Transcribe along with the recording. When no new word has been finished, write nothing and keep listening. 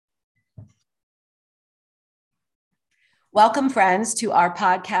Welcome, friends, to our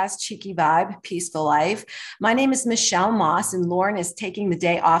podcast, Cheeky Vibe, Peaceful Life. My name is Michelle Moss, and Lauren is taking the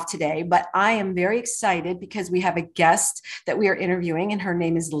day off today, but I am very excited because we have a guest that we are interviewing, and her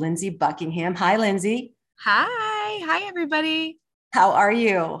name is Lindsay Buckingham. Hi, Lindsay. Hi, everybody. How are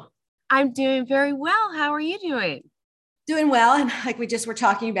you? I'm doing very well. How are you doing? Doing well. And like we just were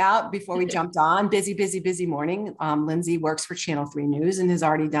talking about before we jumped on, busy morning. Lindsay works for Channel 3 News and has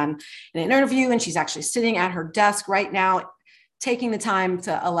already done an interview. And she's actually sitting at her desk right now, taking the time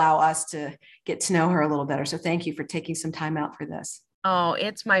to allow us to get to know her a little better. So thank you for taking some time out for this. Oh,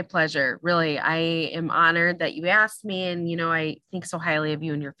 it's my pleasure. Really, I am honored that you asked me. And, I think so highly of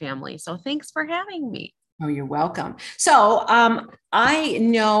you and your family. So thanks for having me. Oh, you're welcome. So I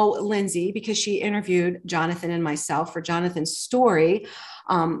know Lindsay because she interviewed Jonathan and myself for Jonathan's story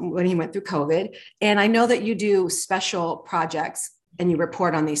when he went through COVID. And I know that you do special projects and you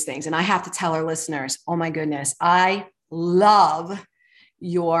report on these things. And I have to tell our listeners, oh my goodness, I love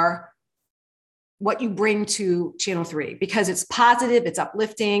what you bring to Channel 3 because it's positive, it's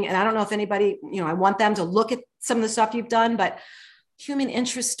uplifting. And I don't know if anybody, I want them to look at some of the stuff you've done, but human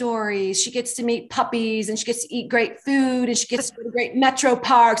interest stories. She gets to meet puppies and she gets to eat great food and she gets to go to great metro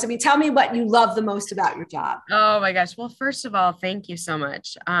parks. I mean, tell me what you love the most about your job. Oh my gosh. Well, first of all, thank you so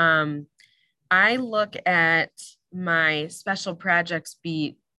much. I look at my special projects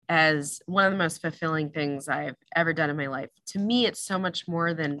beat as one of the most fulfilling things I've ever done in my life. To me, it's so much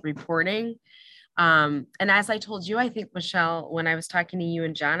more than reporting. And as I told you, I think, Michelle, when I was talking to you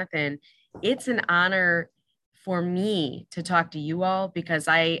and Jonathan, it's an honor for me to talk to you all because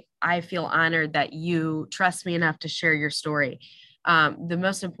I feel honored that you trust me enough to share your story. The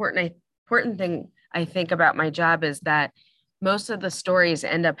most important thing I think about my job is that most of the stories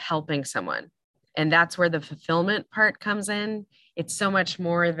end up helping someone. And that's where the fulfillment part comes in. It's so much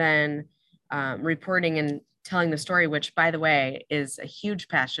more than reporting and telling the story, which, by the way, is a huge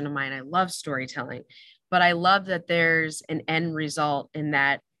passion of mine. I love storytelling, but I love that there's an end result in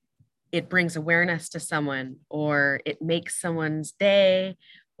that it brings awareness to someone, or it makes someone's day,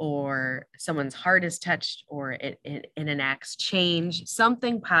 or someone's heart is touched, or it enacts change.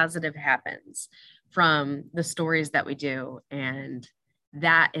 Something positive happens from the stories that we do. And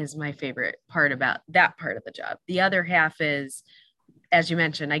that is my favorite part about that part of the job. The other half is, as you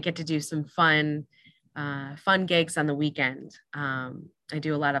mentioned, I get to do some fun gigs on the weekend. I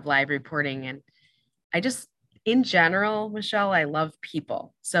do a lot of live reporting, and in general, Michelle, I love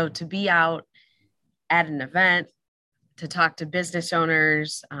people. So to be out at an event, to talk to business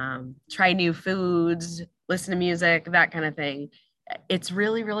owners, try new foods, listen to music, that kind of thing, it's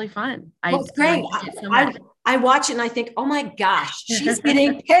really, really fun. Well, it's great. I watch it and I think, oh my gosh, she's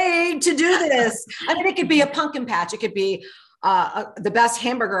getting paid to do this. I mean, it could be a pumpkin patch. It could be the best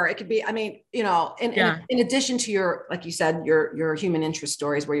hamburger. It could be, in addition to your, like you said, your human interest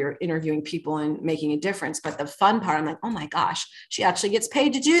stories where you're interviewing people and making a difference. But the fun part, I'm like, oh my gosh, she actually gets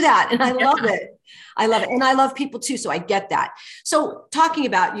paid to do that. And I love it. I love it. And I love people too. So I get that. So talking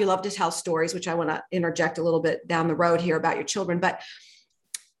about, you love to tell stories, which I want to interject a little bit down the road here about your children, but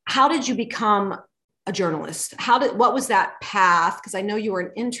how did you become a journalist? What was that path? Because I know you were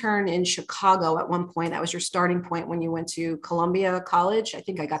an intern in Chicago at one point. That was your starting point when you went to Columbia College. I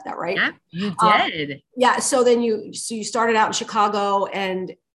think I got that right. Yeah, you did. Yeah. So then you started out in Chicago,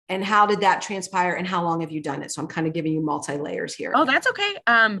 and how did that transpire, and how long have you done it? So I'm kind of giving you multi-layers here. Oh, that's okay.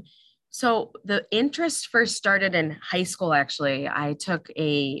 So the interest first started in high school. Actually, I took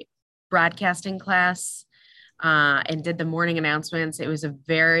a broadcasting class and did the morning announcements. It was a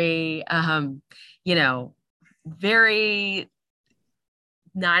very very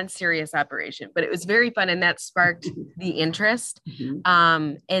non-serious operation, but it was very fun. And that sparked the interest.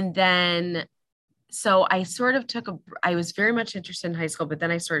 Mm-hmm. And then, so I was very much interested in high school, but then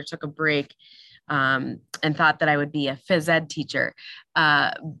I sort of took a break and thought that I would be a phys ed teacher.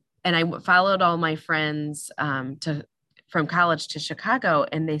 And I followed all my friends from college to Chicago.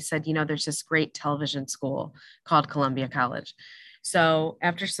 And they said, there's this great television school called Columbia College. So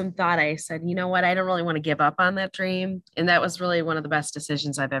after some thought, I said, you know what, I don't really want to give up on that dream. And that was really one of the best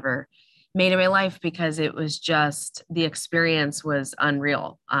decisions I've ever made in my life, because it was just, the experience was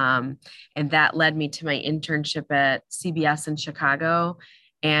unreal. And that led me to my internship at CBS in Chicago.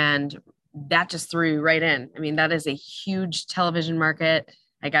 And that just threw right in. I mean, that is a huge television market.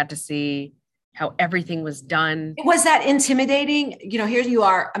 I got to see how everything was done. Was that intimidating? Here you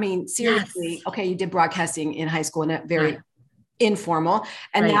are. I mean, seriously, yes. Okay, you did broadcasting in high school, and a very informal,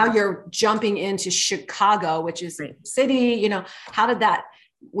 and now you're jumping into Chicago, which is city. How did that,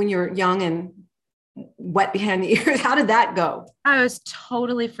 when you're young and wet behind the ears, how did that go? I was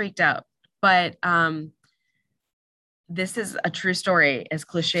totally freaked out, but this is a true story, as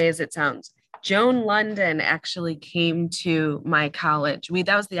cliche as it sounds. Joan London actually came to my college.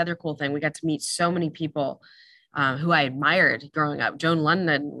 That was the other cool thing. We got to meet so many people who I admired growing up. Joan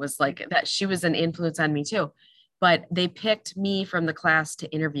London was like that. She was an influence on me too, but they picked me from the class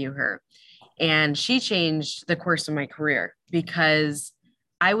to interview her. And she changed the course of my career because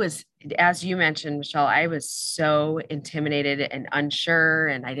I was, as you mentioned, Michelle, I was so intimidated and unsure,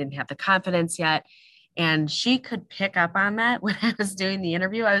 and I didn't have the confidence yet. And she could pick up on that when I was doing the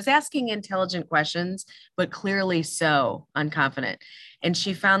interview. I was asking intelligent questions, but clearly so unconfident. And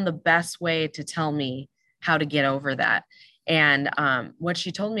she found the best way to tell me how to get over that. And what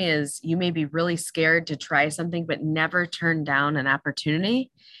she told me is, you may be really scared to try something, but never turn down an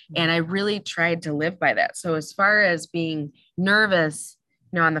opportunity. And I really tried to live by that. So as far as being nervous,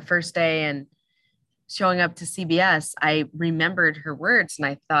 on the first day and showing up to CBS, I remembered her words and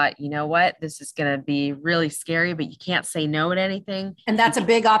I thought, you know what, this is going to be really scary, but you can't say no to anything. And that's a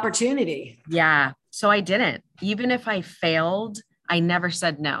big opportunity. Yeah. So I didn't. Even if I failed, I never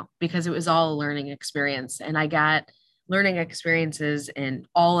said no, because it was all a learning experience. And I got learning experiences in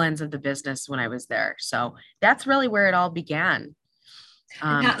all ends of the business when I was there. So that's really where it all began.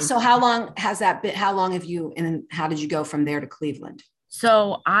 So how long has that been? How long have you, and then how did you go from there to Cleveland?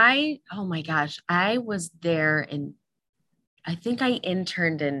 So oh my gosh, I was there I think I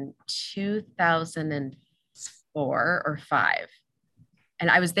interned in 2004 or 5.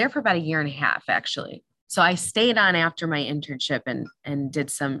 And I was there for about a year and a half, actually. So I stayed on after my internship and did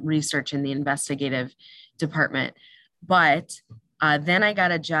some research in the investigative department. But then I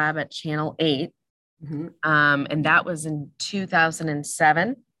got a job at Channel 8. Mm-hmm. And that was in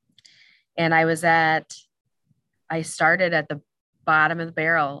 2007. And I started at the bottom of the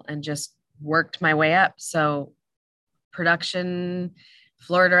barrel and just worked my way up. So production,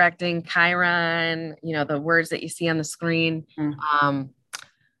 floor directing, Chiron, the words that you see on the screen.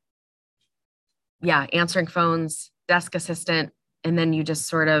 Answering phones, desk assistant, and then you just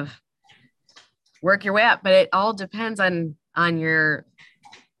sort of work your way up. But it all depends on your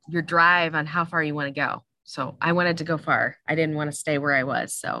drive, on how far you want to go. So I wanted to go far. I didn't want to stay where I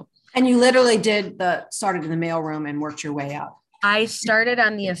was. So. And you literally started in the mailroom and worked your way up. I started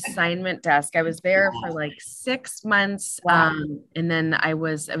on the assignment desk. I was there for like 6 months. Wow. And then I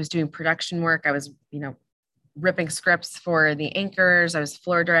was doing production work. I was, ripping scripts for the anchors. I was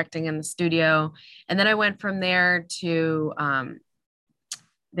floor directing in the studio. And then I went from there to,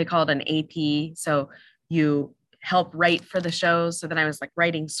 they call it an AP. So you help write for the shows. So then I was like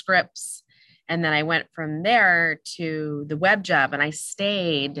writing scripts. And then I went from there to the web job, and I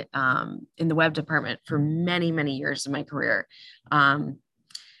stayed in the web department for many, many years of my career.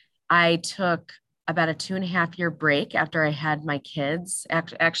 I took about a 2.5-year break after I had my kids.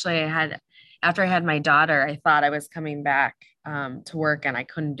 Actually, after I had my daughter, I thought I was coming back to work, and I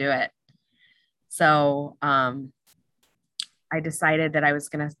couldn't do it. So I decided that I was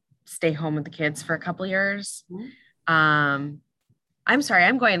going to stay home with the kids for a couple of years. I'm sorry,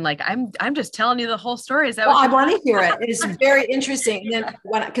 I'm going like, I'm just telling you the whole story. Is that I want to hear it. It's very interesting. And then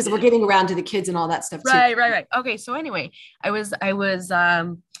because we're getting around to the kids and all that stuff too. Right. Okay. So anyway, I was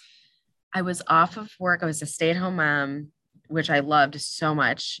off of work. I was a stay-at-home mom, which I loved so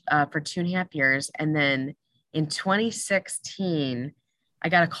much for 2.5 years. And then in 2016, I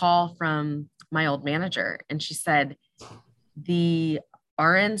got a call from my old manager, and she said, the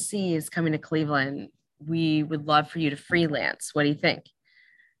RNC is coming to Cleveland. We would love for you to freelance. What do you think?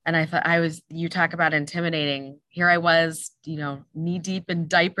 And I thought, you talk about intimidating. Here I was, knee deep in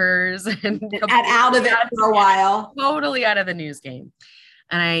diapers and out of it for a while, totally out of the news game.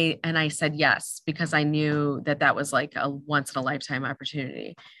 And I said yes, because I knew that was like a once in a lifetime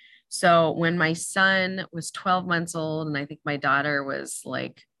opportunity. So when my son was 12 months old, and I think my daughter was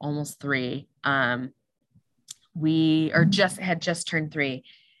like almost 3, had just turned 3.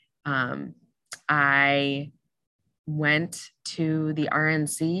 I went to the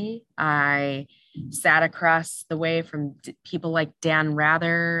RNC. I sat across the way from people like Dan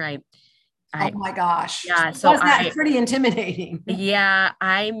Rather. Oh my gosh. Yeah. So was that pretty intimidating? Yeah.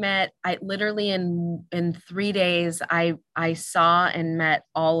 I literally in 3 days, I saw and met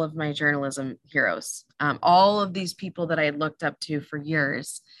all of my journalism heroes. All of these people that I had looked up to for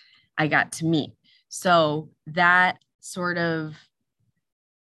years, I got to meet. So that sort of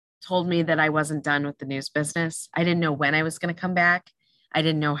told me that I wasn't done with the news business. I didn't know when I was going to come back. I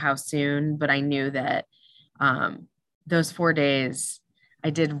didn't know how soon, but I knew that those 4 days, I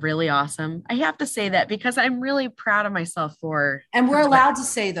did really awesome. I have to say that because I'm really proud of myself and we're for allowed to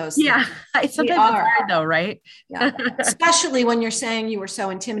say those things. Yeah. We Sometimes it's are. hard though, right? Yeah. Especially when you're saying you were so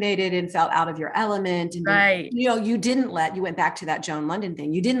intimidated and felt out of your element. And Right. you went back to that Joan London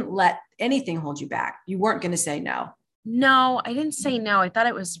thing. You didn't let anything hold you back. You weren't going to say no. No, I didn't say no. I thought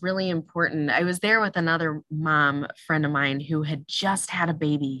it was really important. I was there with another mom friend of mine who had just had a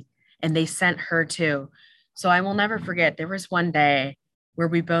baby and they sent her too. So I will never forget. There was one day where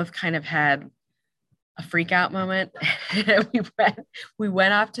we both kind of had a freak out moment. we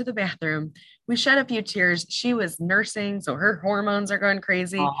went off to the bathroom. We shed a few tears. She was nursing, so her hormones are going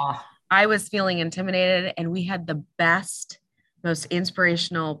crazy. Aw. I was feeling intimidated, and we had the best, most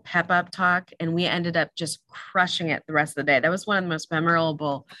inspirational pep up talk, and we ended up just crushing it the rest of the day. That was one of the most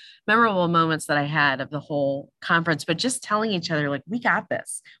memorable moments that I had of the whole conference. But just telling each other, like, we got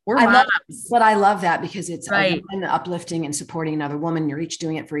this. We're moms. But I love that because it's right. a woman uplifting and supporting another woman. You're each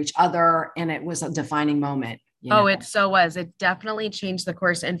doing it for each other, and it was a defining moment. Oh, it so was. It definitely changed the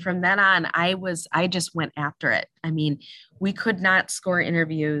course. And from then on, I just went after it. I mean, we could not score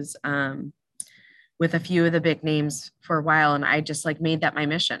interviews with a few of the big names for a while. And I just like made that my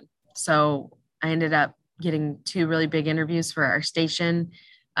mission. So I ended up getting 2 really big interviews for our station.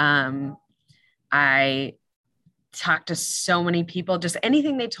 I talked to so many people, just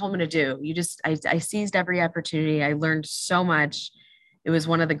anything they told me to do. I seized every opportunity. I learned so much. It was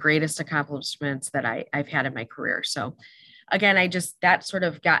one of the greatest accomplishments that I've had in my career. So again, that sort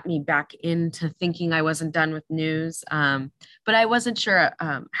of got me back into thinking I wasn't done with news. But I wasn't sure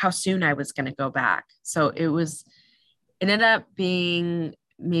how soon I was going to go back. So it ended up being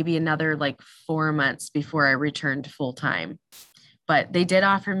maybe another like 4 months before I returned full time, but they did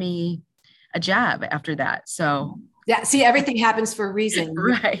offer me a job after that. So yeah, see, everything happens for a reason.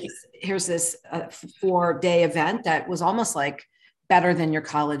 Right. Here's this 4-day event that was almost like better than your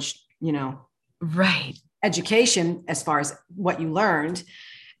college, right. education as far as what you learned.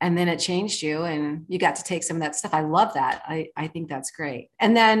 And then it changed you and you got to take some of that stuff. I love that. I think that's great.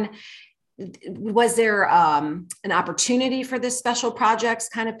 And then was there an opportunity for this special projects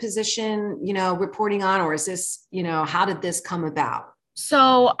kind of position, reporting on, or is this, how did this come about?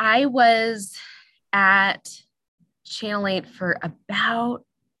 So I was at Channel 8 for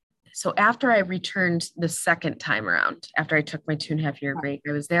so after I returned the second time around, after I took my 2.5-year break,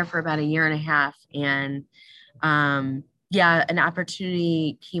 I was there for about 1.5 years. And an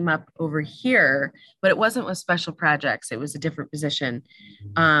opportunity came up over here, but it wasn't with special projects. It was a different position.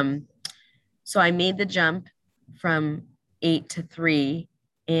 So I made the jump from 8 to 3,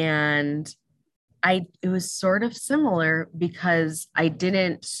 and it was sort of similar because I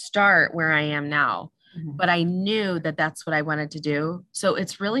didn't start where I am now. But I knew that that's what I wanted to do. So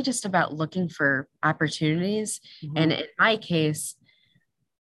it's really just about looking for opportunities. Mm-hmm. And in my case,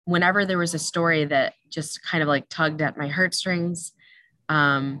 whenever there was a story that just kind of like tugged at my heartstrings,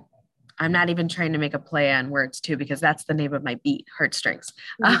 I'm not even trying to make a play on words too, because that's the name of my beat, Heartstrings.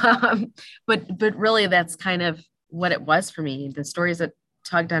 Mm-hmm. But really that's kind of what it was for me. The stories that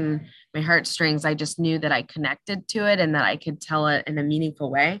tugged on my heartstrings, I just knew that I connected to it and that I could tell it in a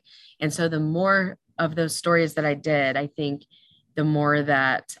meaningful way. And so the more of those stories that I did, I think the more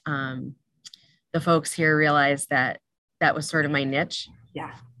that the folks here realized that was sort of my niche.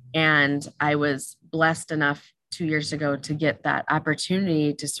 Yeah. And I was blessed enough 2 years ago to get that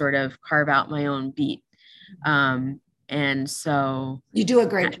opportunity to sort of carve out my own beat. And so you do a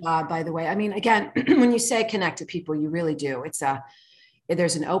great job, by the way. I mean, again, when you say connect to people, you really do.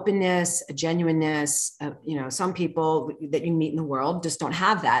 There's an openness, a genuineness. Some people that you meet in the world just don't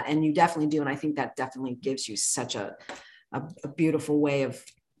have that, and you definitely do. And I think that definitely gives you such a beautiful way of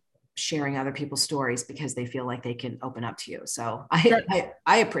sharing other people's stories because they feel like they can open up to you. So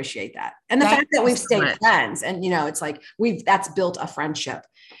I appreciate that, and the fact that we've stayed friends, and it's like that's built a friendship,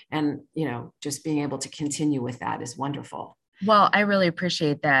 and just being able to continue with that is wonderful. Well, I really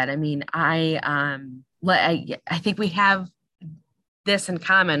appreciate that. I mean, I think we have this in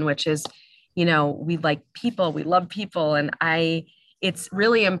common, which is, we like people, we love people. And it's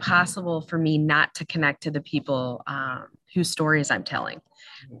really impossible for me not to connect to the people whose stories I'm telling,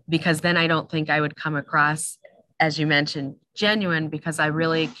 because then I don't think I would come across, as you mentioned, genuine, because I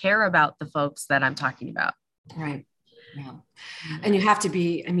really care about the folks that I'm talking about. Right. Yeah. And you have to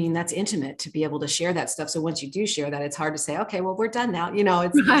be, that's intimate to be able to share that stuff. So once you do share that, it's hard to say, okay, well, we're done now.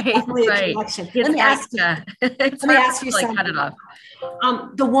 It's definitely a connection. Let me ask you something. Cut it off.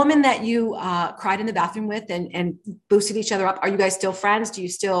 The woman that you cried in the bathroom with and boosted each other up, are you guys still friends? Do you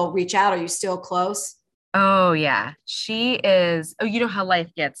still reach out? Are you still close? Oh yeah. She is, you know how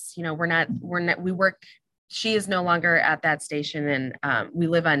life gets, we work she is no longer at that station, and we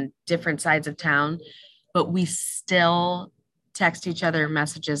live on different sides of town, but we still text each other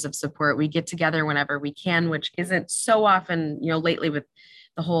messages of support. We get together whenever we can, which isn't so often, lately with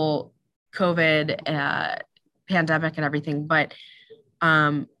the whole COVID pandemic and everything, but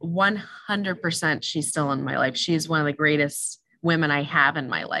 100% she's still in my life. She's one of the greatest women I have in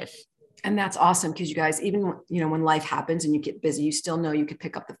my life. And that's awesome, because you guys, even, when life happens and you get busy, you still know you could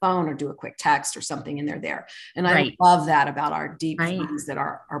pick up the phone or do a quick text or something, and they're there. And I love that about our deep friends that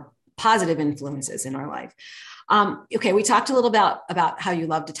are positive influences in our life. Okay. We talked a little about how you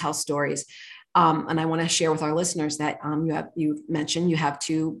love to tell stories. And I want to share with our listeners that you mentioned you have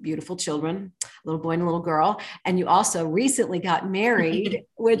two beautiful children, a little boy and a little girl, and you also recently got married,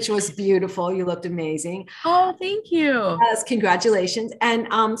 which was beautiful. You looked amazing. Oh, thank you. Yes, congratulations. And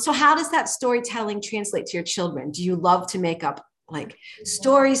so how does that storytelling translate to your children? Do you love to make up like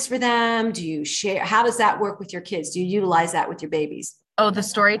stories for them? Do you share? How does that work with your kids? Do you utilize that with your babies? Oh, the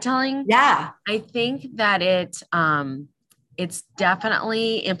storytelling? Yeah. I think that it's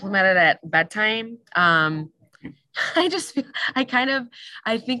definitely implemented at bedtime. I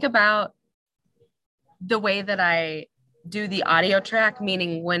think about the way that I do the audio track,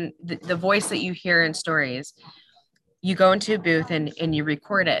 meaning when the voice that you hear in stories, you go into a booth and you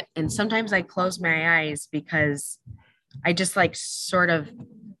record it. And sometimes I close my eyes because I just like sort of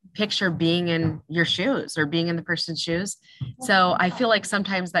picture being in your shoes or being in the person's shoes. So I feel like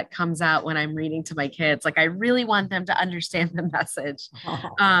sometimes that comes out when I'm reading to my kids. Like I really want them to understand the message.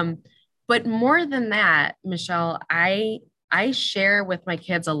 But more than that, Michelle, I share with my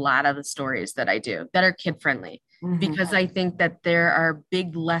kids a lot of the stories that I do that are kid friendly, because I think that there are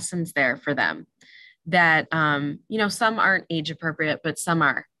big lessons there for them that, some aren't age appropriate, but some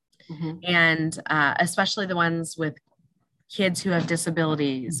are. And especially the ones with kids who have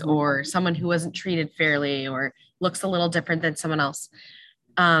disabilities or someone who wasn't treated fairly or looks a little different than someone else.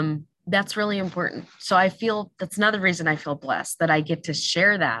 That's really important. So I feel that's another reason I feel blessed that I get to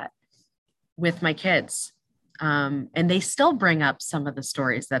share that with my kids. And they still bring up some of the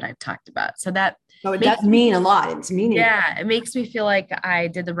stories that I've talked about. So that it does mean a lot. It's meaningful. Yeah, it makes me feel like I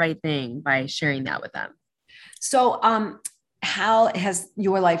did the right thing by sharing that with them. So how has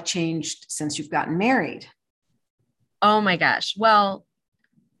your life changed since you've gotten married? Oh my gosh. Well,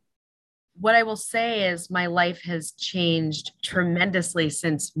 what I will say is my life has changed tremendously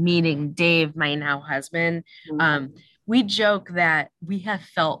since meeting Dave, my now husband. We joke that we have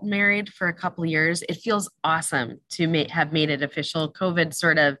felt married for a couple of years. It feels awesome to have made it official. COVID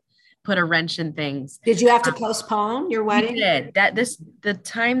sort of put a wrench in things. Did you have to postpone your wedding? We did. The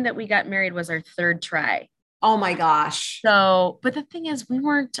time that we got married was our third try. Oh my gosh. So, but the thing is, we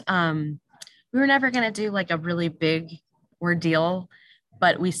were never going to do like a really big ordeal,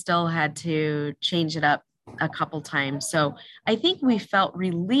 but we still had to change it up a couple times. So I think we felt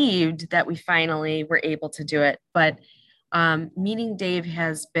relieved that we finally were able to do it. But meeting Dave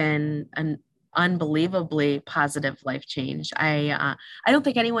has been an unbelievably positive life change. I don't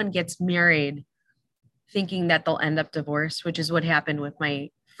think anyone gets married thinking that they'll end up divorced, which is what happened with my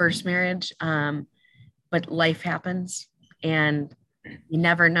first marriage. But life happens and you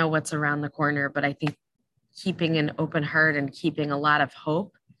never know what's around the corner. But I think keeping an open heart and keeping a lot of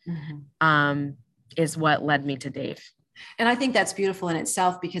hope is what led me to Dave. And I think that's beautiful in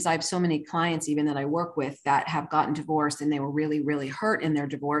itself, because I have so many clients even that I work with that have gotten divorced and they were really, really hurt in their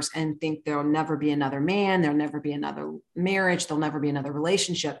divorce and think there'll never be another man, there'll never be another marriage, there'll never be another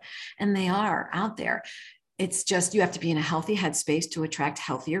relationship. And they are out there. It's just, you have to be in a healthy headspace to attract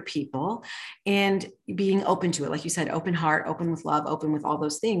healthier people and being open to it. Like you said, open heart, open with love, open with all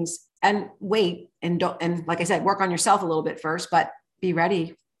those things, and wait. And like I said, work on yourself a little bit first, but be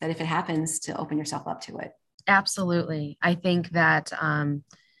ready that if it happens, to open yourself up to it. Absolutely. I think that's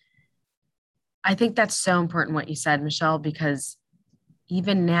so important what you said, Michelle, because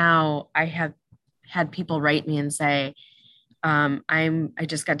even now I have had people write me and say, I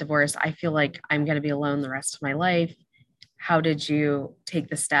just got divorced. I feel like I'm going to be alone the rest of my life. How did you take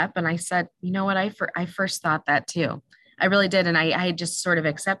the step? And I said, you know what? I first thought that too. I really did. And I just sort of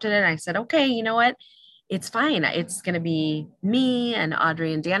accepted it. And I said, okay, you know what? It's fine. It's going to be me and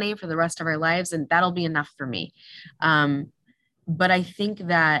Audrey and Danny for the rest of our lives. And that'll be enough for me. But I think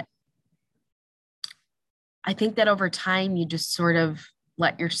that over time, you just sort of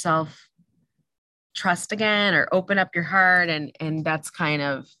let yourself trust again or open up your heart. And that's kind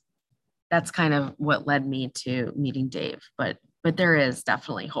of what led me to meeting Dave. But there is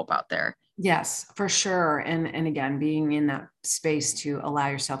definitely hope out there. Yes, for sure. And again, being in that space to allow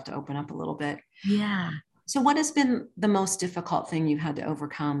yourself to open up a little bit. Yeah. So what has been the most difficult thing you've had to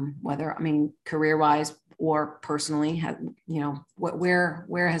overcome, career-wise or personally have,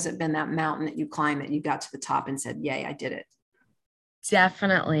 where has it been that mountain that you climbed that you got to the top and said, yay, I did it?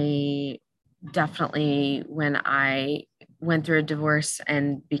 Definitely when I went through a divorce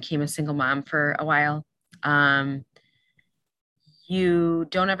and became a single mom for a while. You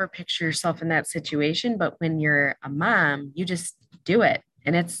don't ever picture yourself in that situation, but when you're a mom, you just do it.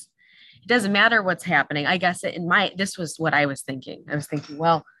 And it doesn't matter what's happening. I guess this was what I was thinking. I was thinking,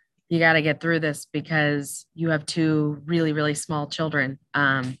 well, you got to get through this because you have two really, really small children.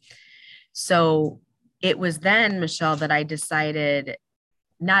 So it was then, Michelle, that I decided,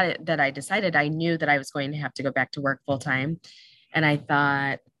 I knew that I was going to have to go back to work full time. And I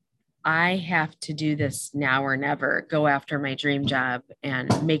thought, I have to do this now or never, go after my dream job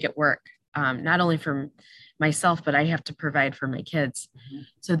and make it work. Not only for myself, but I have to provide for my kids. Mm-hmm.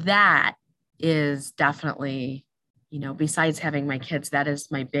 So that is definitely, besides having my kids, that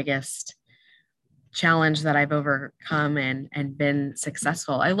is my biggest challenge that I've overcome and been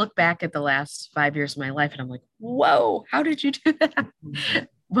successful. I look back at the last 5 years of my life and I'm like, whoa, how did you do that? Mm-hmm.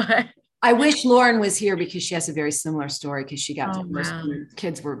 But I wish Lauren was here because she has a very similar story because she got divorced when her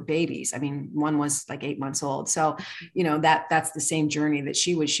kids were babies. I mean, one was like 8 months old. So, that's the same journey that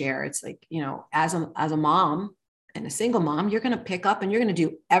she would share. It's like, as a mom and a single mom, you're going to pick up and you're going to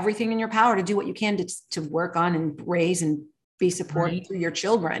do everything in your power to do what you can to work on and raise and be supported to your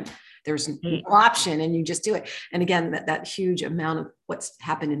children. There's no option and you just do it. And again, that huge amount of what's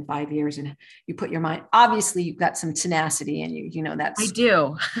happened in 5 years and you put your mind, obviously you've got some tenacity and that's I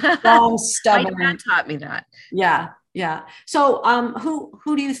do. Strong, stubborn. My dad taught me that. Yeah. Yeah. So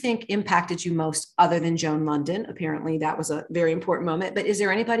who do you think impacted you most other than Joan Lunden? Apparently that was a very important moment, but is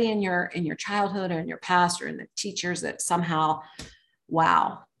there anybody in your childhood or in your past or in the teachers that somehow,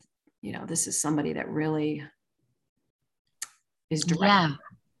 wow, this is somebody that really is direct? Yeah.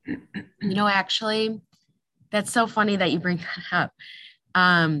 Actually, that's so funny that you bring that up.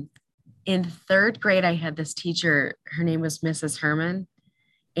 In third grade, I had this teacher, her name was Mrs. Herman.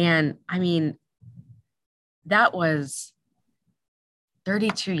 And I mean, that was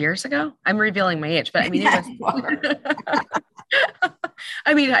 32 years ago. I'm revealing my age, but I mean, it was,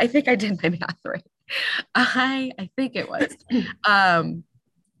 I think I did my math right. I think it was,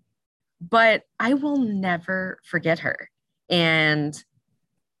 but I will never forget her. And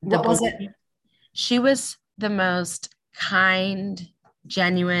what was it? She was the most kind,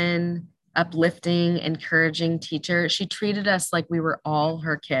 genuine, uplifting, encouraging teacher. She treated us like we were all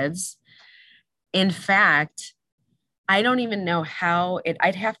her kids. In fact, I don't even know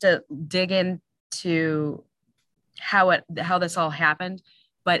I'd have to dig into how this all happened,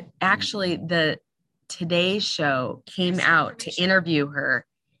 but actually the Today Show came out to interview her.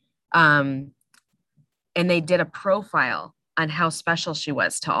 And they did a profile on how special she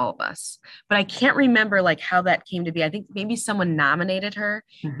was to all of us. But I can't remember how that came to be. I think maybe someone nominated her,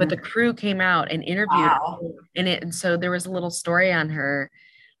 mm-hmm. but the crew came out and interviewed her. And so there was a little story on her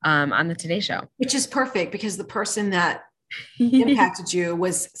on the Today Show. Which is perfect because the person that impacted you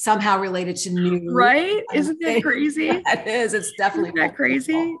was somehow related to news. Right? Isn't that crazy? It is. It's definitely that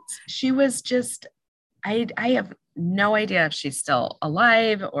crazy. She was just, I have no idea if she's still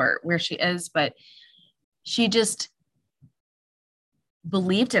alive or where she is, but she just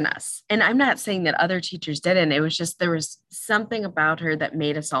believed in us. And I'm not saying that other teachers didn't. It was just, there was something about her that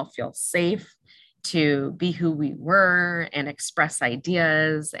made us all feel safe to be who we were and express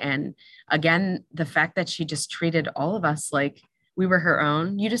ideas. And again, the fact that she just treated all of us like we were her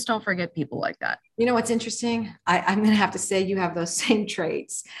own. You just don't forget people like that. You know, what's interesting? I'm going to have to say you have those same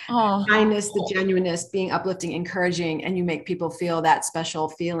traits. Oh. Kindness, the genuineness, being uplifting, encouraging, and you make people feel that special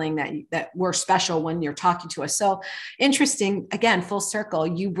feeling that we're special when you're talking to us. So interesting. Again, full circle,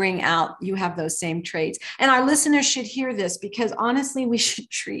 you have those same traits. And our listeners should hear this because honestly, we should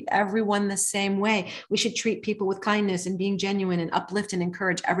treat everyone the same way. We should treat people with kindness and being genuine and uplift and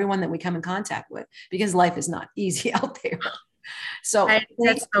encourage everyone that we come in contact with because life is not easy out there. So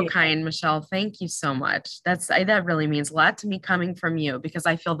that's so kind, Michelle. Thank you so much. That really means a lot to me coming from you because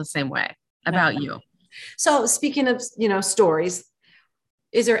I feel the same way about you. So speaking of, stories,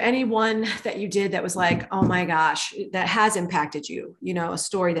 is there anyone that you did that was like, oh my gosh, that has impacted you? A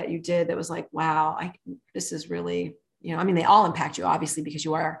story that you did that was like, wow, this is really, they all impact you obviously because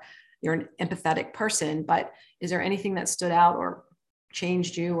you're an empathetic person, but is there anything that stood out or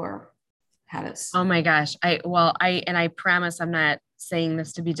changed you or Oh my gosh. I promise I'm not saying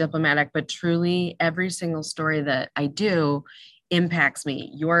this to be diplomatic, but truly every single story that I do impacts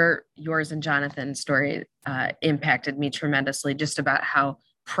me. Yours and Jonathan's story impacted me tremendously just about how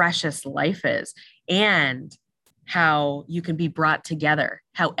precious life is and how you can be brought together,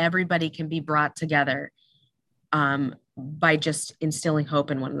 how everybody can be brought together by just instilling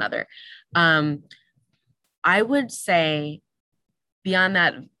hope in one another. I would say beyond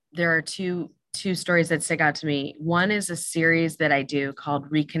that, there are two stories that stick out to me. One is a series that I do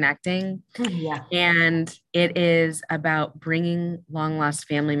called Reconnecting. Yeah. And it is about bringing long lost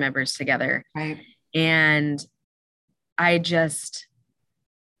family members together. Right. And I'm just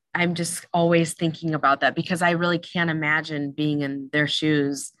always thinking about that because I really can't imagine being in their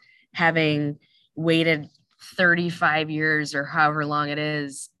shoes, having waited 35 years or however long it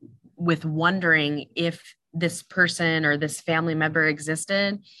is, with wondering if this person or this family member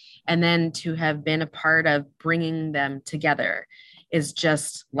existed, and then to have been a part of bringing them together is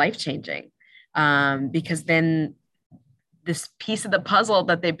just life-changing. Because then this piece of the puzzle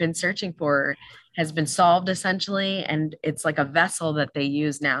that they've been searching for has been solved essentially. And it's like a vessel that they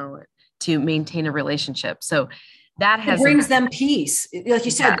use now to maintain a relationship. So that it brings them peace. Like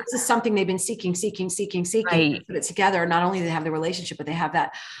you said, this is something they've been seeking, right. Put it together. Not only do they have the relationship, but they have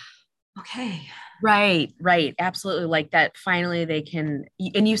that. Okay. Right. Absolutely. Like that. Finally they can,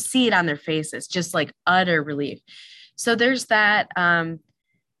 and you see it on their faces, just like utter relief. So there's that.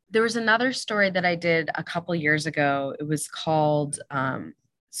 There was another story that I did a couple years ago. It was called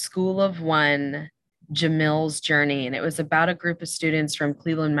School of One, Jamil's Journey. And it was about a group of students from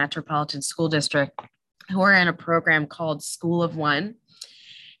Cleveland Metropolitan School District who are in a program called School of One.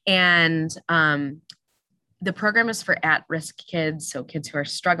 And the program is for at-risk kids, so kids who are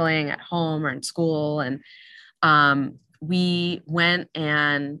struggling at home or in school. And we went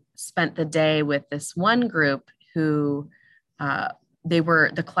and spent the day with this one group who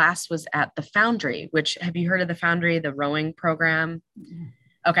the class was at the Foundry, which, have you heard of the Foundry, the rowing program? Mm-hmm.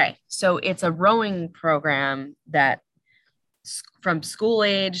 Okay. So it's a rowing program that from school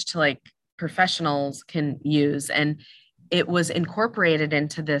age to like professionals can use. And it was incorporated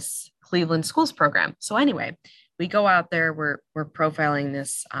into this Cleveland schools program. So anyway, we go out there, we're profiling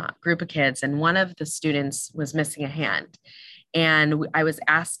this group of kids, and one of the students was missing a hand. And I was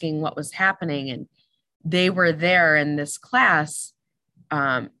asking what was happening. And they were there in this class,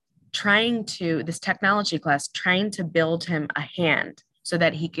 this technology class, trying to build him a hand so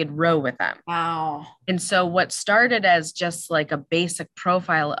that he could row with them. Wow. And so what started as just like a basic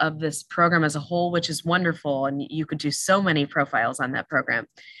profile of this program as a whole, which is wonderful, and you could do so many profiles on that program.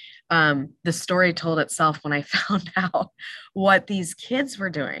 The story told itself when I found out what these kids were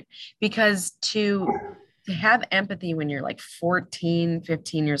doing, because to have empathy when you're like 14,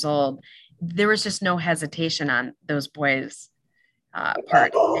 15 years old, there was just no hesitation on those boys'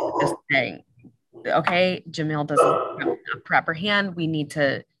 part. Just saying, okay, Jamil doesn't have a proper hand. We need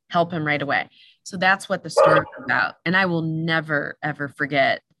to help him right away. So that's what the story is about. And I will never, ever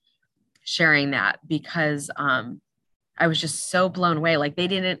forget sharing that, because I was just so blown away. Like, they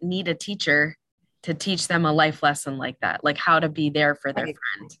didn't need a teacher to teach them a life lesson like that, like how to be there for their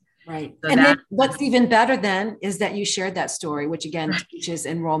friend. Right. So, and then what's even better then is that you shared that story, which again teaches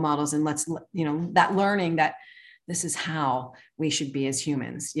and role models, and that learning that this is how we should be as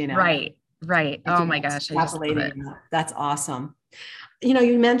humans, Right. Oh my gosh. That's awesome.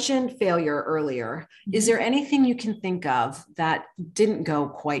 You mentioned failure earlier. Mm-hmm. Is there anything you can think of that didn't go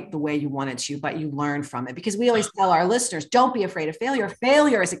quite the way you wanted to, but you learned from it? Because we always tell our listeners, don't be afraid of failure.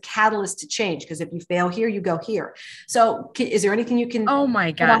 Failure is a catalyst to change, because if you fail here, you go here. So is there anything you can Oh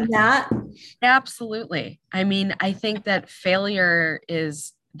my God. on that? Absolutely. I mean, I think that failure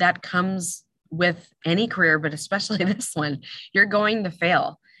that comes with any career, but especially this one. You're going to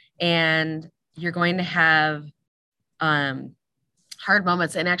fail, and you're going to have hard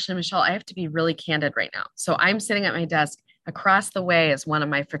moments. And actually, Michelle, I have to be really candid right now. So I'm sitting at my desk. Across the way is one of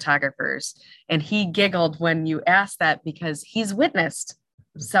my photographers, and he giggled when you asked that, because he's witnessed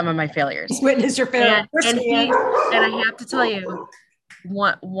some of my failures. He's witnessed your failure. And I have to tell you,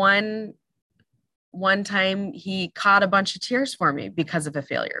 one time he caught a bunch of tears for me because of a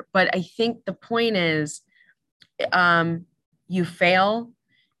failure. But I think the point is, you fail,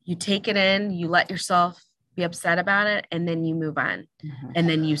 you take it in, you let yourself be upset about it, and then you move on. Mm-hmm. And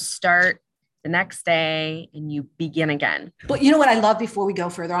then you start the next day and you begin again. But you know what I love, before we go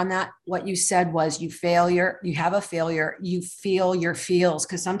further on that, what you said was you have a failure, you feel your feels,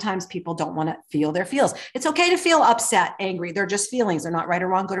 because sometimes people don't want to feel their feels. It's okay to feel upset, angry. They're just feelings. They're not right or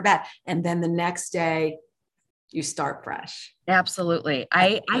wrong, good or bad. And then the next day you start fresh. Absolutely.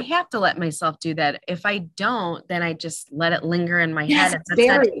 I have to let myself do that. If I don't, then I just let it linger in my head. And that's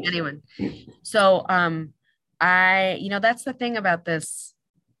not to anyone. So, that's the thing about this.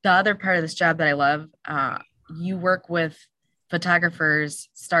 The other part of this job that I love, you work with photographers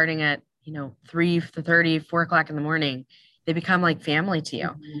starting at, 3:30, 4:00 in the morning. They become like family to you.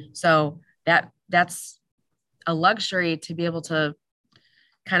 Mm-hmm. So that's a luxury to be able to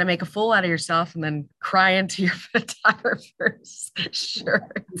kind of make a fool out of yourself and then cry into your photographer's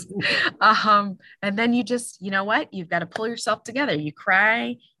shirt. And then you just, you know what? You've got to pull yourself together. You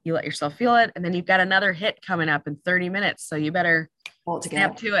cry, you let yourself feel it, and then you've got another hit coming up in 30 minutes. So you better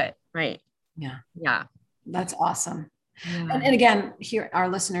snap to it. Right. Yeah. Yeah. That's awesome. Yeah. And again, here, our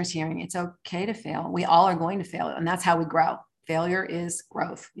listeners hearing, it's okay to fail. We all are going to fail. And that's how we grow. Failure is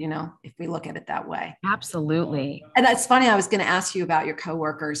growth, you know, if we look at it that way. Absolutely. And that's funny. I was going to ask you about your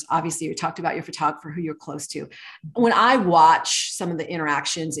coworkers. Obviously, you talked about your photographer who you're close to. When I watch some of the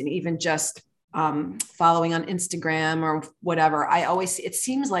interactions and even just following on Instagram or whatever, I always, it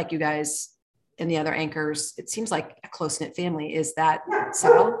seems like you guys and the other anchors, it seems like a close-knit family. Is that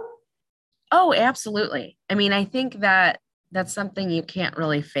so? Oh, absolutely. I mean, I think that that's something you can't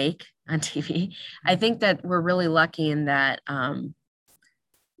really fake on TV. I think that we're really lucky in that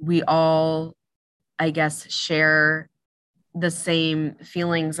we all, I guess, share the same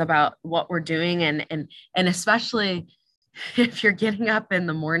feelings about what we're doing. And especially if you're getting up in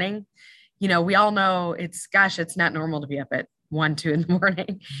the morning, you know, we all know it's not normal to be up at 1, 2 in the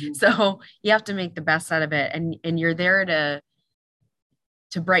morning. Mm-hmm. So you have to make the best out of it. And you're there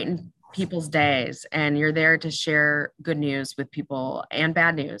to brighten people's days, and you're there to share good news with people and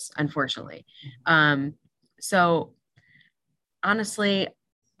bad news, unfortunately. So honestly,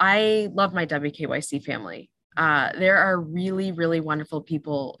 I love my WKYC family. There are really, really wonderful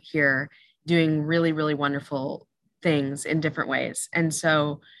people here doing really, really wonderful things in different ways. And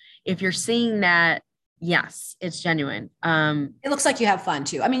so if you're seeing that, yes, it's genuine. It looks like you have fun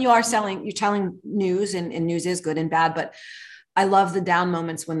too. I mean, you're telling news, and news is good and bad, but I love the down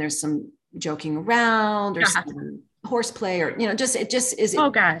moments when there's some joking around or some horseplay, or, you know, it just is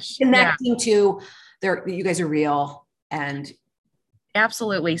connecting to you guys are real. And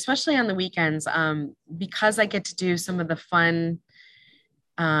absolutely, especially on the weekends, because I get to do some of the fun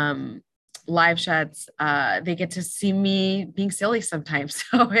live shots. They get to see me being silly sometimes.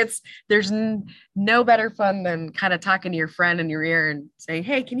 So there's no better fun than kind of talking to your friend in your ear and saying,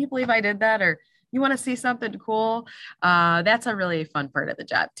 hey, can you believe I did that? Or you want to see something cool? That's a really fun part of the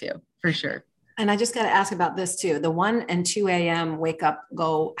job too, for sure. And I just got to ask about this too. The 1 and 2 a.m. wake up,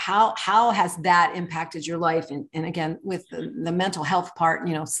 go, how has that impacted your life? And again, with the mental health part,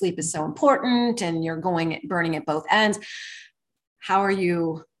 you know, sleep is so important and you're burning at both ends. How do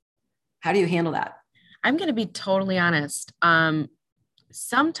you handle that? I'm going to be totally honest.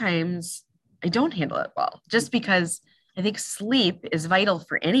 Sometimes I don't handle it well, just because I think sleep is vital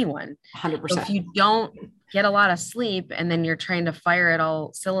for anyone. 100%. So if you don't get a lot of sleep and then you're trying to fire at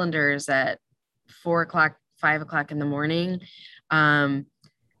all cylinders at 4 o'clock, 5 o'clock in the morning,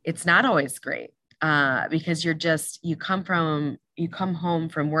 it's not always great because you come home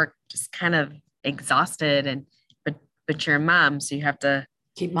from work just kind of exhausted, but you're a mom, so you have to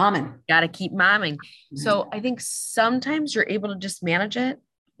keep momming. Got to keep momming. Mm-hmm. So I think sometimes you're able to just manage it,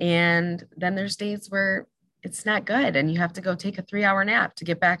 and then there's days where it's not good and you have to go take a 3-hour nap to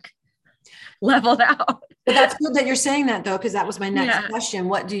get back leveled out. But that's good that you're saying that, though, because that was my next question.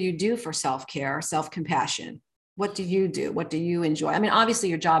 What do you do for self-care, self-compassion? What do you do? What do you enjoy? I mean, obviously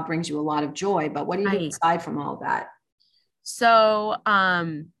your job brings you a lot of joy, but what do you do aside from all that? So,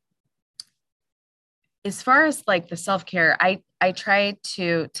 as far as like the self-care, I try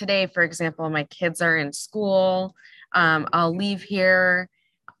to, today, for example, my kids are in school. I'll leave here.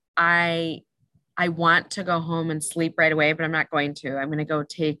 I want to go home and sleep right away, but I'm not going to. I'm going to go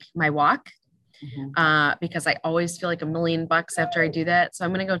take my walk because I always feel like $1,000,000 after I do that. So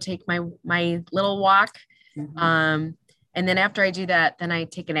I'm going to go take my little walk. And then after I do that, then I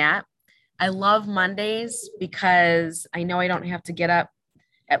take a nap. I love Mondays because I know I don't have to get up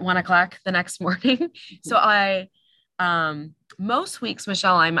at 1 o'clock the next morning. So most weeks,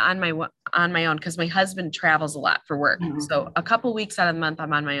 Michelle, I'm on my own because my husband travels a lot for work. So a couple weeks out of the month,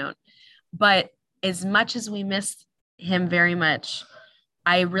 I'm on my own. But as much as we miss him very much,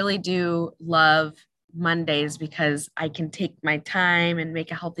 I really do love Mondays because I can take my time and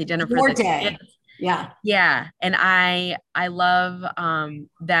make a healthy dinner for the day. Kids. Yeah. Yeah. And I love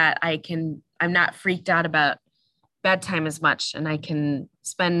that I'm not freaked out about bedtime as much, and I can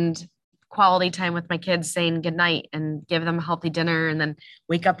spend quality time with my kids saying goodnight and give them a healthy dinner and then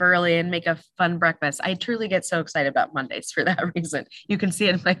wake up early and make a fun breakfast. I truly get so excited about Mondays for that reason. You can see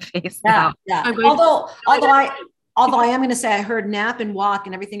it in my face now. Yeah. Although I am going to say I heard nap and walk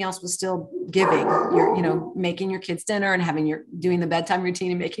and everything else was still giving. You're, making your kids dinner and doing the bedtime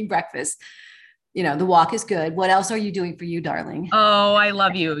routine and making breakfast. The walk is good. What else are you doing for you, darling? Oh, I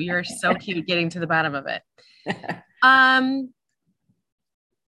love you. You're so cute getting to the bottom of it.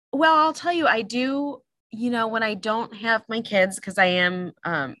 Well, I'll tell you, I do when I don't have my kids, because I am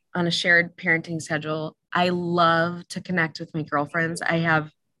on a shared parenting schedule, I love to connect with my girlfriends. I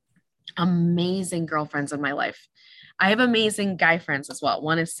have amazing girlfriends in my life. I have amazing guy friends as well.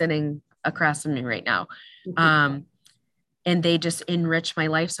 One is sitting across from me right now. And they just enrich my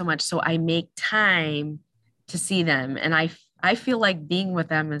life so much. So I make time to see them. And I feel like being with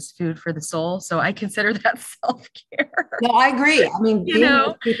them is food for the soul. So I consider that self-care. No, I agree. I mean, being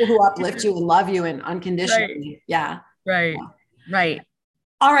with people who uplift you and love you and unconditionally. Right. Yeah. Right. Yeah. Right.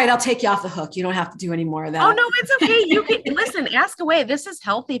 All right. I'll take you off the hook. You don't have to do any more of that. Oh, no, it's okay. You can listen, ask away. This is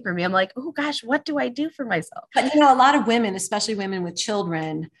healthy for me. I'm like, oh gosh, what do I do for myself? But a lot of women, especially women with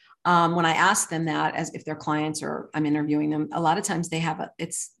children, when I ask them that, as if they're clients or I'm interviewing them, a lot of times they have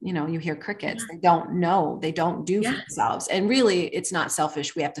you hear crickets. They don't know, they don't do for themselves. And really it's not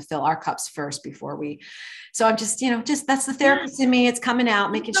selfish. We have to fill our cups first before so I'm just that's the therapist in me. It's coming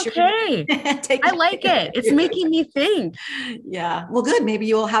out, making sure. Okay. I like it. It's making me think. Yeah. Well, good. Maybe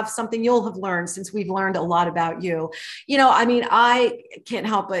you'll have something you'll have learned, since we've learned a lot about you. I can't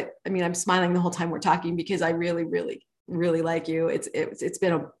help but, I'm smiling the whole time we're talking because I really, really, really like you. It's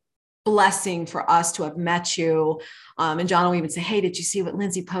been a blessing for us to have met you. And John will even say, hey, did you see what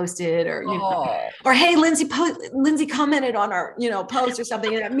Lindsay posted? Or, or, hey, Lindsay commented on our, post or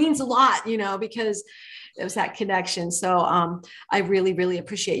something. And it means a lot, because it was that connection. So I really, really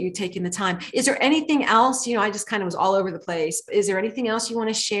appreciate you taking the time. Is there anything else, I just kind of was all over the place. Is there anything else you want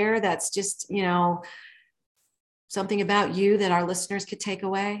to share that's just, something about you that our listeners could take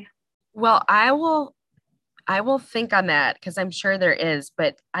away? Well, I will think on that, because I'm sure there is,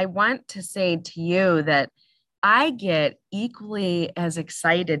 but I want to say to you that I get equally as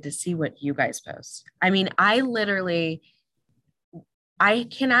excited to see what you guys post. I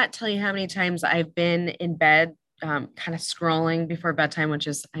cannot tell you how many times I've been in bed, kind of scrolling before bedtime, which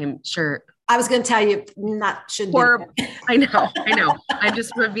is, I'm sure. I was going to tell you, shouldn't be. I know. I'm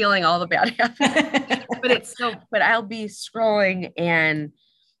just revealing all the bad habits, but I'll be scrolling and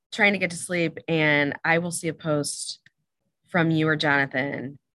trying to get to sleep, and I will see a post from you or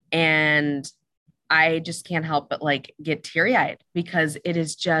Jonathan, and I just can't help but get teary-eyed, because it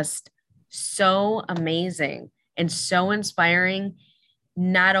is just so amazing and so inspiring.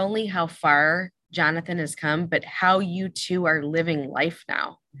 Not only how far Jonathan has come, but how you two are living life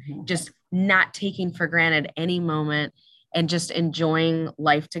now, just not taking for granted any moment and just enjoying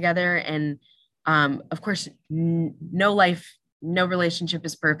life together. And of course, no relationship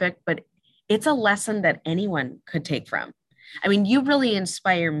is perfect, but it's a lesson that anyone could take from. You really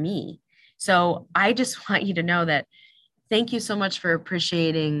inspire me. So I just want you to know that thank you so much for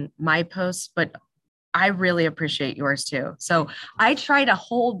appreciating my posts, but I really appreciate yours too. So I try to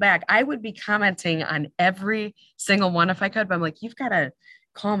hold back. I would be commenting on every single one if I could, but I'm like, you've got to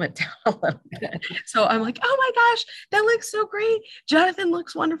calm it down a little bit. So I'm like, oh my gosh, that looks so great. Jonathan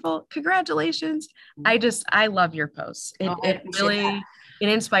looks wonderful. Congratulations. I love your posts. It really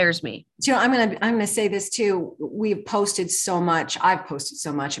inspires me. I'm going to say this too. We've posted so much. I've posted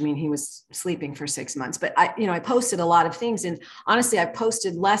so much. He was sleeping for 6 months, but I posted a lot of things, and honestly, I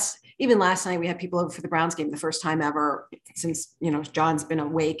posted less. Even last night we had people over for the Browns game, the first time ever since, John's been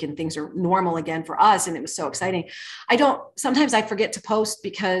awake and things are normal again for us. And it was so exciting. Sometimes I forget to post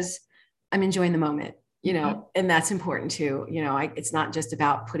because I'm enjoying the moment, and that's important too. It's not just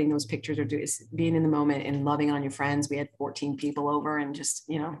about putting those pictures it's being in the moment and loving on your friends. We had 14 people over and just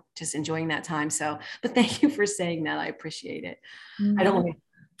enjoying that time. So, but thank you for saying that. I appreciate it.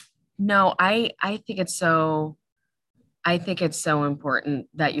 I think it's so important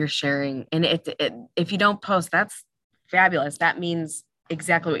that you're sharing. And if you don't post, that's fabulous. That means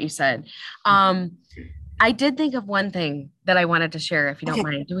exactly what you said. I did think of one thing that I wanted to share, if you don't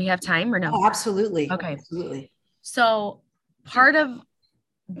mind. Do we have time or no? Oh, absolutely. Okay. Absolutely. So part of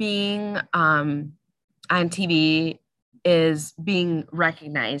being on TV is being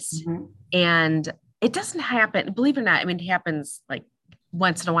recognized. Mm-hmm. And it doesn't happen, believe it or not. It happens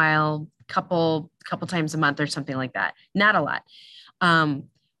once in a while, couple times a month or something like that. Not a lot.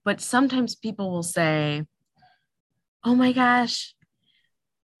 But sometimes people will say, oh my gosh,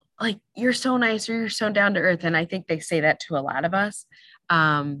 you're so nice, or you're so down to earth. And I think they say that to a lot of us.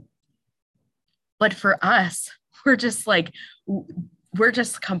 But for us, we're just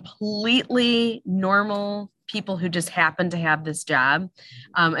completely normal people who just happen to have this job.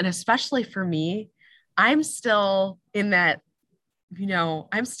 And especially for me, I'm still in that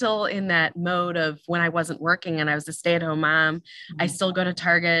mode of when I wasn't working and I was a stay-at-home mom. I still go to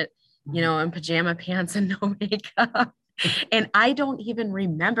Target, in pajama pants and no makeup. And I don't even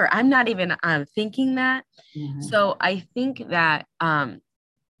remember. I'm not even thinking that. Mm-hmm. So I think that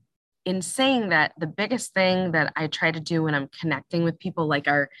in saying that, the biggest thing that I try to do when I'm connecting with people like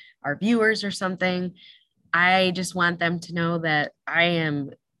our viewers or something, I just want them to know that I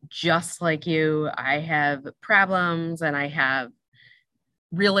am just like you. I have problems and I have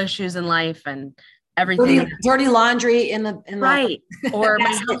real issues in life and everything. Dirty laundry in the right. Or my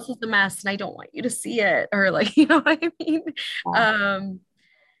house is a mess and I don't want you to see it. Or like, you know what I mean?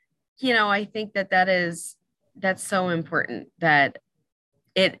 I think that's so important that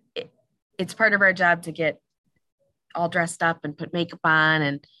it's part of our job to get all dressed up and put makeup on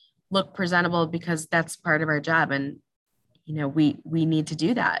and look presentable, because that's part of our job. And, we need to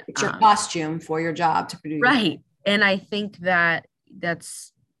do that. It's your costume for your job to produce. Right. And I think that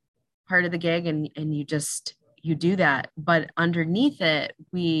that's part of the gig, and you do that. But underneath it,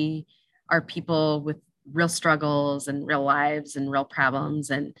 we are people with real struggles and real lives and real problems.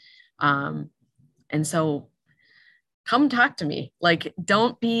 And so come talk to me. Like,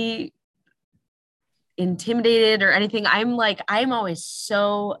 don't be intimidated or anything. I'm always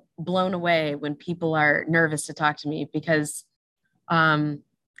so blown away when people are nervous to talk to me, because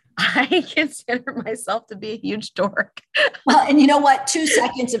I consider myself to be a huge dork. Well, and you know what? 2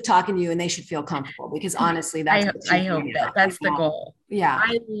 seconds of talking to you and they should feel comfortable, because honestly, I hope that's the goal. Yeah.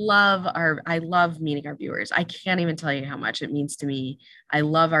 I love meeting our viewers. I can't even tell you how much it means to me. I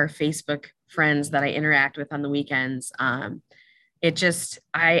love our Facebook friends that I interact with on the weekends. I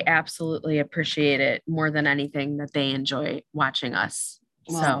absolutely appreciate it more than anything that they enjoy watching us.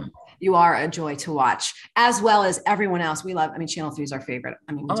 Well, so you are a joy to watch, as well as everyone else. We love, Channel 3 is our favorite.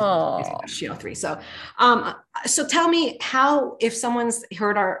 We just Channel 3. So, so tell me how, if someone's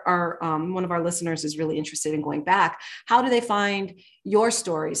heard our one of our listeners is really interested in going back, how do they find your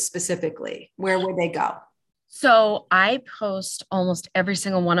stories specifically? Where would they go? So I post almost every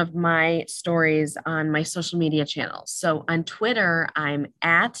single one of my stories on my social media channels. So on Twitter, I'm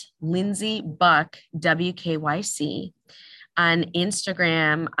at Lindsay Buck, WKYC. On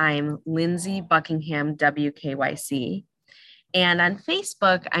Instagram, I'm Lindsay Buckingham, WKYC. And on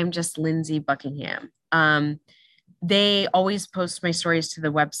Facebook, I'm just Lindsay Buckingham. They always post my stories to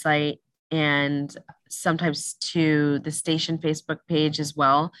the website and sometimes to the station Facebook page as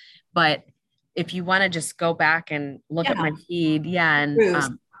well. But if you want to just go back and look at my feed,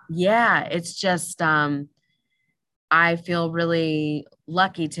 it's just, I feel really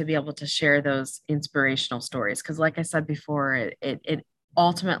lucky to be able to share those inspirational stories. Because like I said before, it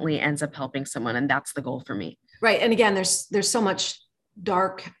ultimately ends up helping someone. And that's the goal for me. Right. And again, there's so much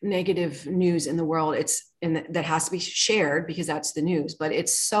dark, negative news in the world. That has to be shared, because that's the news, but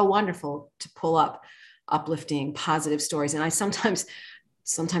it's so wonderful to pull up uplifting, positive stories. And I sometimes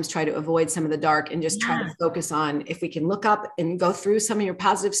try to avoid some of the dark and just try to focus on, if we can look up and go through some of your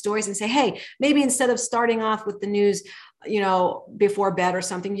positive stories and say, hey, maybe instead of starting off with the news, before bed or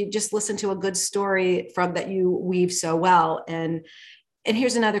something, you just listen to a good story from that you weave so well. And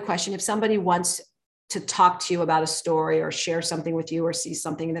here's another question. If somebody wants to talk to you about a story or share something with you or see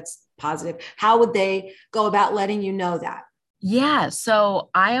something that's positive, how would they go about letting you know that? Yeah.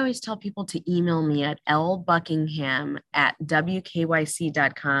 So I always tell people to email me at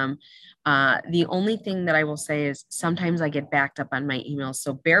lbuckingham@wkyc.com. The only thing that I will say is sometimes I get backed up on my emails,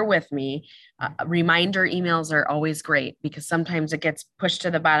 so bear with me. Reminder emails are always great, because sometimes it gets pushed to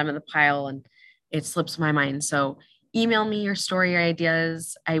the bottom of the pile and it slips my mind. So email me your story or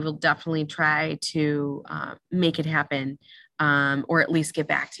ideas. I will definitely try to make it happen, or at least get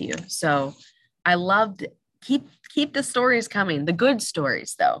back to you. So I loved keep the stories coming, the good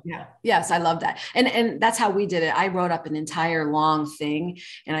stories though. Yeah. Yes. I love that. And that's how we did it. I wrote up an entire long thing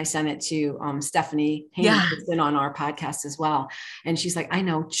and I sent it to Stephanie Haynes, who's been on our podcast as well. And she's like, I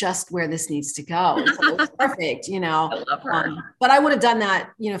know just where this needs to go. So it's perfect, I love her. But I would have done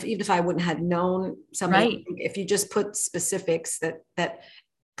that, even if I wouldn't have known somebody, right. If you just put specifics that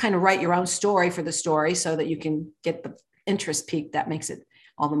kind of write your own story for the story so that you can get the interest peak, that makes it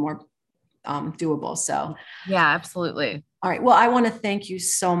all the more doable. So yeah, absolutely. All right. Well, I want to thank you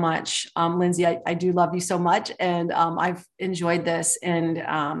so much, Lindsay. I do love you so much, and I've enjoyed this.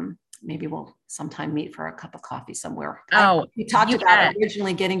 And maybe we'll sometime meet for a cup of coffee somewhere. We talked about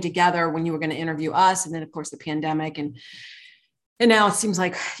originally getting together when you were going to interview us, and then of course the pandemic, and now it seems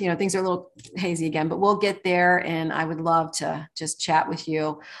like things are a little hazy again. But we'll get there, and I would love to just chat with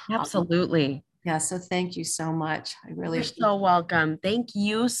you. Absolutely. Yeah. So thank you so much. You're so welcome. Thank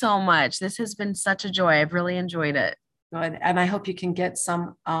you so much. This has been such a joy. I've really enjoyed it. Good. And I hope you can get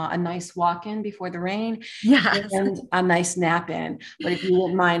a nice walk in before the rain. Yes. And a nice nap in. But if you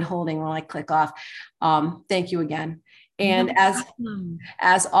wouldn't mind holding while I click off, thank you again. And as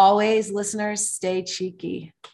always, listeners, stay cheeky.